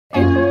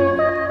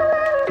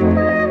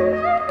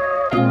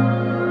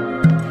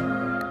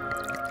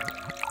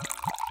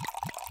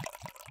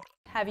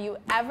Have you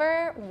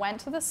ever went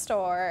to the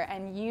store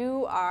and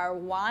you are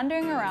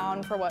wandering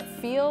around for what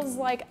feels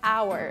like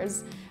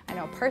hours? I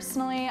know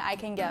personally I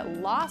can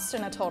get lost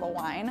in a Total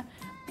Wine,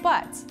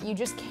 but you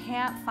just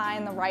can't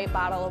find the right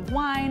bottle of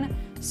wine,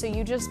 so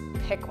you just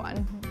pick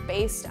one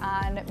based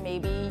on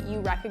maybe you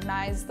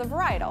recognize the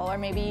varietal, or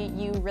maybe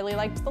you really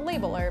liked the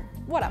label, or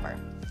whatever.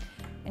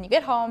 And you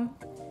get home,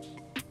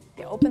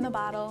 you open the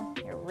bottle,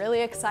 you're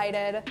really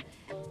excited,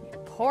 you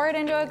pour it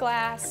into a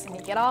glass, and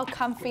you get all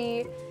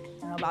comfy.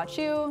 I don't know about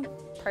you,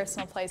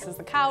 personal place is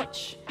the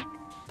couch,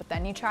 but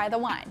then you try the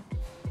wine,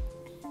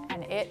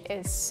 and it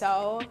is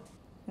so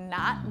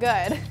not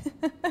good.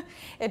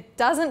 It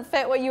doesn't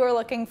fit what you were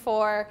looking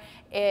for.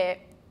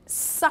 It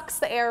sucks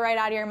the air right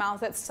out of your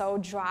mouth. It's so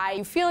dry.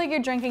 You feel like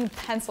you're drinking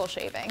pencil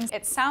shavings.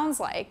 It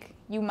sounds like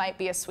you might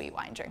be a sweet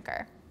wine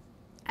drinker,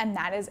 and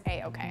that is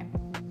a-okay.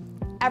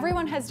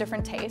 Everyone has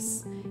different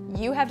tastes.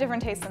 You have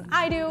different tastes than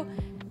I do.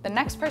 The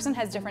next person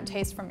has different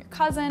tastes from your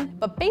cousin,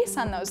 but based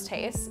on those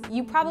tastes,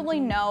 you probably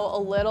know a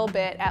little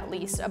bit at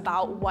least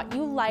about what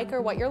you like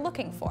or what you're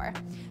looking for.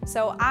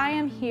 So I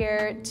am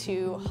here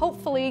to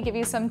hopefully give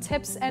you some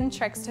tips and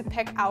tricks to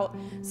pick out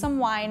some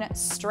wine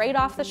straight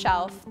off the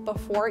shelf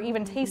before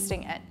even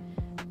tasting it,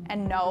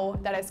 and know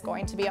that it's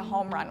going to be a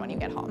home run when you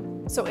get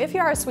home. So if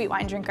you are a sweet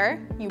wine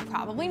drinker, you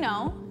probably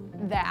know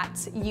that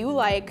you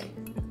like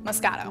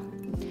Moscato.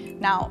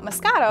 Now,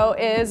 Moscato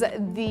is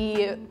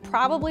the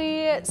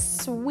probably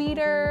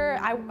sweeter,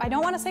 I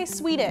don't want to say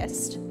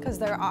sweetest, because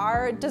there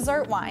are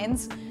dessert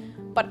wines,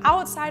 but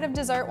outside of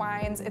dessert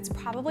wines, it's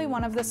probably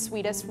one of the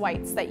sweetest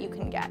whites that you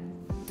can get.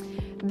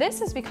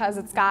 This is because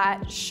it's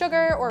got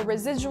sugar or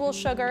residual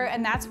sugar,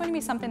 and that's going to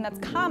be something that's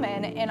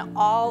common in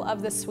all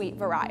of the sweet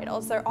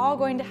varietals. They're all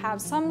going to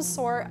have some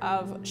sort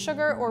of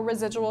sugar or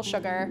residual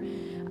sugar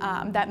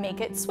that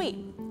make it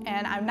sweet.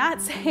 And I'm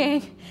not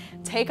saying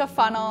take a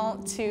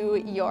funnel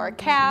to your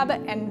cab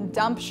and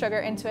dump sugar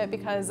into it,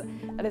 because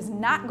that is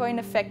not going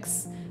to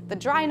fix the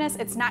dryness.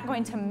 It's not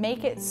going to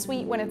make it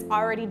sweet when it's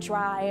already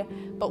dry.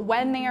 But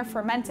when they are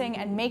fermenting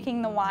and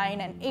making the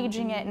wine and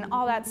aging it and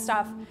all that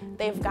stuff,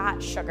 they've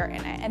got sugar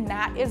in it. And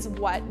that is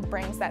what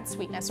brings that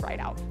sweetness right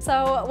out.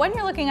 So when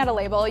you're looking at a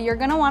label, you're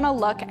gonna wanna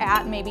look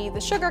at maybe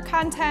the sugar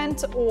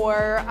content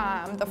or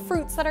the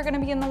fruits that are gonna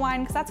be in the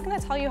wine, because that's gonna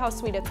tell you how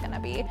sweet it's gonna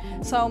be.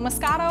 So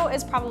Moscato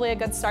is probably a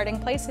good starting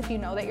place if you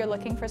know that you're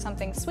looking for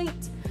something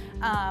sweet.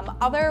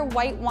 Other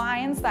white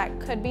wines that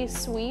could be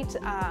sweet,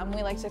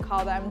 we like to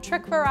call them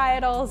trick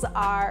varietals,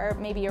 are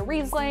maybe a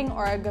Riesling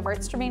or a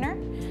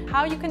Gewürztraminer.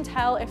 How you can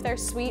tell if they're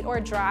sweet or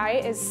dry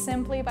is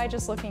simply by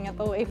just looking at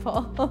the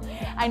label.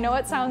 I know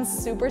it sounds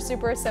super,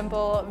 super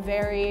simple,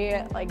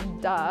 very like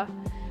duh.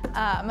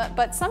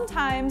 But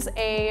sometimes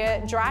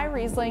a dry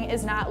Riesling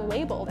is not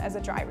labeled as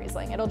a dry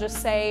Riesling. It'll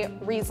just say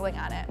Riesling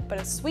on it. But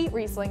a sweet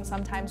Riesling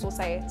sometimes will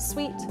say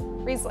sweet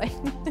Riesling.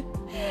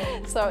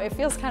 So it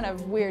feels kind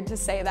of weird to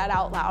say that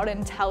out loud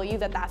and tell you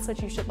that that's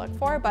what you should look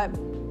for. But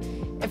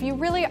if you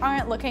really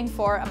aren't looking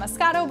for a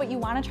Moscato, but you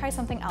want to try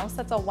something else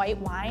that's a white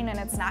wine and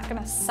it's not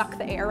going to suck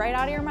the air right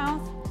out of your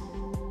mouth,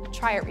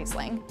 try a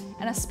Riesling.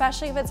 And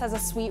especially if it says a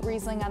sweet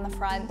Riesling on the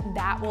front,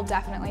 that will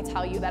definitely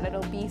tell you that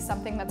it'll be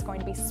something that's going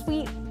to be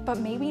sweet, but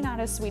maybe not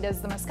as sweet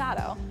as the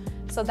Moscato.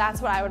 So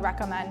that's what I would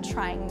recommend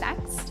trying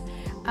next.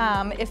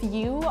 If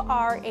you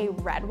are a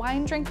red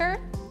wine drinker,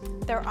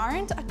 there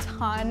aren't a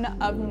ton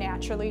of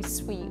naturally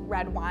sweet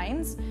red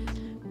wines,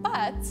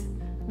 but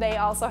they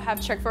also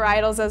have trick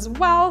varietals as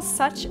well,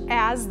 such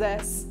as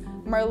this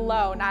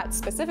Merlot. Not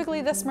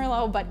specifically this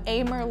Merlot, but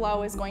a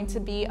Merlot is going to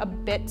be a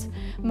bit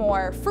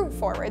more fruit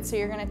forward. So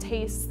you're going to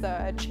taste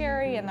the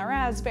cherry and the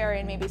raspberry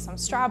and maybe some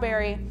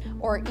strawberry,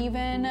 or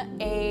even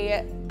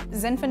a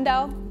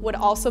Zinfandel would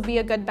also be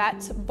a good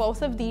bet.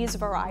 Both of these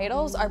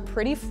varietals are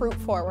pretty fruit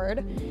forward,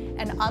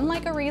 and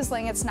unlike a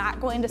Riesling, it's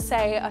not going to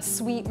say a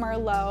sweet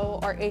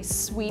Merlot or a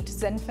sweet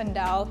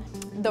Zinfandel.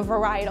 The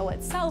varietal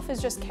itself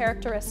is just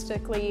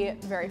characteristically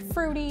very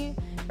fruity,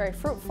 very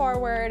fruit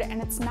forward,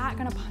 and it's not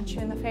gonna punch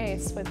you in the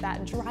face with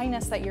that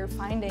dryness that you're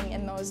finding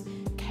in those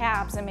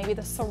cabs and maybe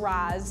the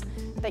Syrahs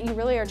that you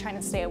really are trying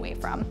to stay away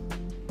from.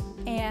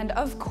 And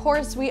of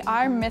course, we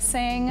are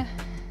missing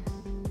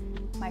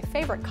my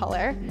favorite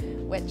color,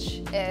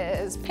 which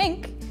is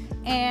pink.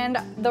 And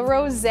the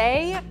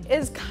rosé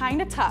is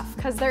kind of tough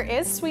because there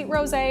is sweet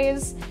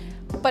rosés,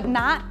 but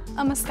not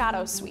a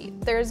Moscato sweet.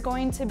 There's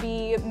going to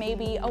be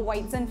maybe a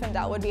white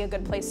Zinfandel would be a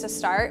good place to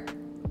start.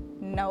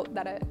 Note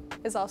that it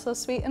is also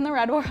sweet in the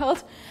red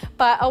world,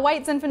 but a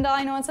white Zinfandel,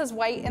 I know it says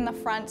white in the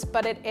front,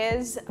 but it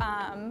is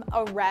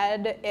a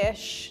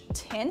red-ish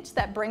tint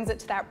that brings it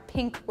to that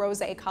pink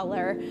rosé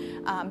color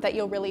that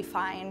you'll really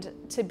find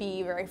to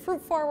be very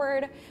fruit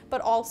forward,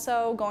 but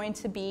also going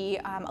to be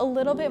a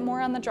little bit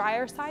more on the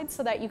drier side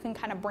so that you can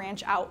kind of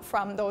branch out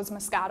from those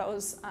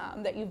Moscatos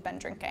that you've been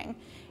drinking.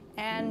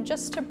 And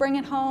just to bring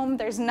it home,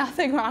 there's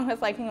nothing wrong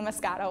with liking a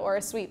Moscato or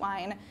a sweet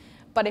wine.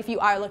 But if you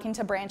are looking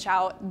to branch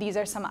out, these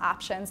are some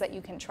options that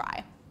you can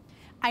try.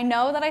 I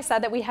know that I said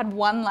that we had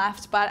one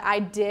left, but I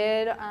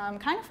did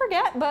kind of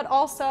forget, but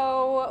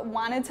also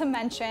wanted to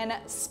mention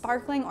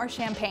sparkling or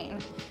champagne.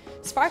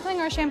 Sparkling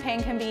or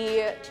champagne can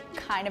be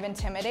kind of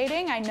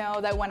intimidating. I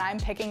know that when I'm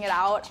picking it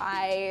out,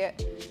 I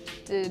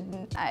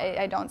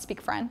don't speak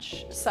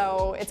French,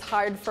 so it's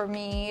hard for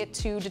me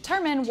to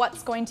determine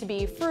what's going to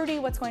be fruity,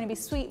 what's going to be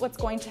sweet, what's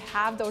going to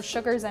have those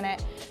sugars in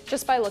it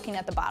just by looking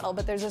at the bottle.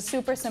 But there's a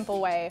super simple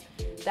way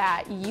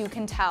that you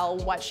can tell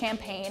what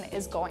champagne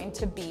is going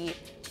to be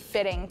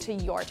fitting to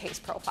your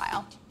taste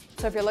profile.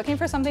 So if you're looking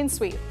for something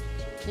sweet,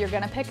 you're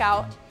gonna pick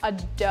out a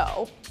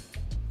dough.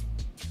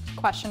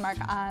 Question mark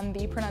on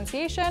the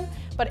pronunciation,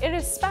 but it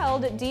is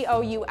spelled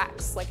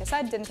D-O-U-X. Like I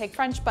said, didn't take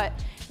French, but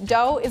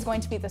dough is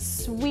going to be the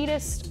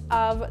sweetest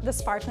of the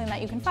sparkling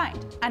that you can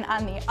find. And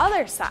on the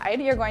other side,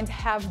 you're going to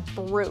have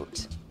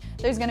brut.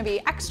 There's gonna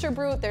be extra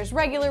brut, there's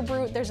regular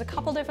brut, there's a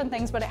couple different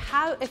things, but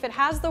if it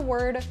has the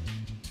word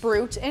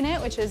brut in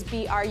it, which is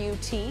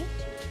B-R-U-T,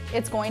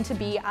 it's going to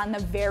be on the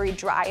very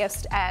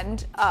driest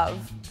end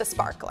of the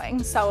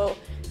sparkling. So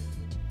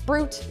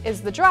brut is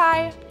the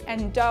dry,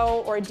 and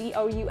dough, or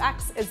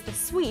D-O-U-X, is the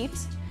sweet.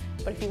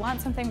 But if you want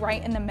something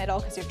right in the middle,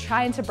 because you're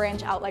trying to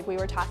branch out like we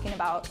were talking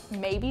about,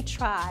 maybe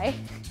try,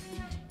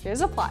 here's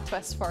a plot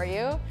twist for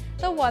you,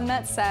 the one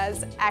that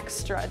says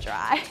extra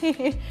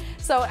dry.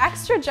 So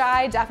extra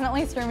dry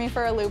definitely threw me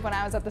for a loop when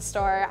I was at the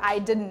store. I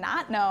did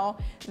not know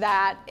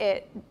that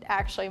it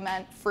actually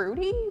meant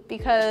fruity,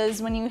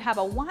 because when you have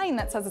a wine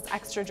that says it's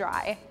extra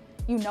dry,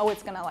 you know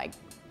it's gonna like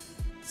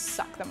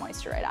suck the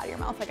moisture right out of your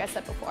mouth, like I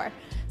said before.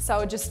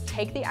 So just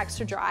take the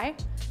extra dry,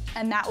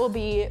 and that will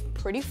be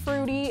pretty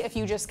fruity. If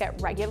you just get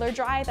regular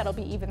dry, that'll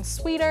be even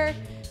sweeter,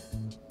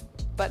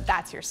 but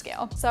that's your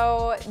scale.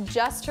 So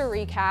just to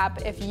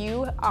recap, if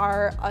you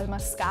are a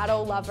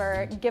Moscato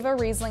lover, give a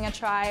Riesling a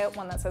try,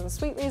 one that says a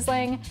sweet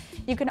Riesling.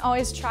 You can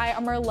always try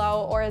a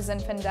Merlot or a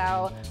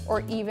Zinfandel,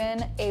 or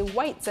even a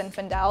white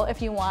Zinfandel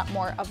if you want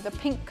more of the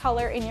pink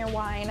color in your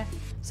wine.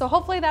 So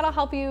hopefully that'll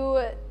help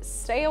you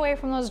stay away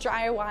from those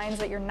dry wines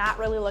that you're not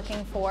really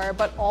looking for,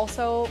 but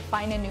also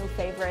find a new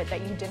favorite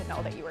that you didn't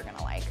know that you were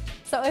gonna like.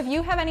 So if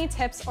you have any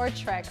tips or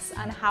tricks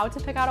on how to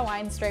pick out a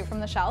wine straight from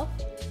the shelf,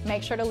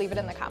 make sure to leave it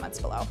in the comments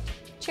below.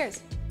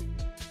 Cheers.